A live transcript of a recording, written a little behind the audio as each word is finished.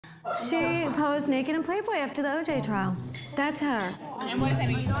She posed naked in Playboy after the OJ trial. That's her. And what does that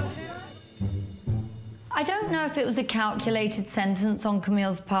mean? I don't know if it was a calculated sentence on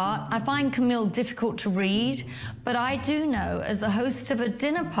Camille's part. I find Camille difficult to read, but I do know, as the host of a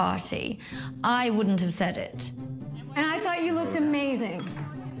dinner party, I wouldn't have said it. And I thought you looked amazing.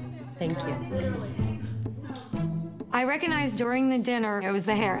 Thank you. I recognized during the dinner, it was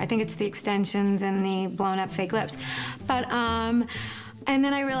the hair. I think it's the extensions and the blown up fake lips. But, and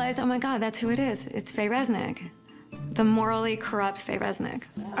then I realized, oh my God, that's who it is. It's Faye Resnick. The morally corrupt Faye Resnick.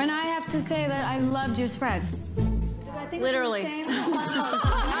 And I have to say that I loved your spread. Literally. Actually,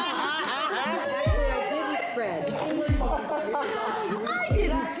 I didn't spread.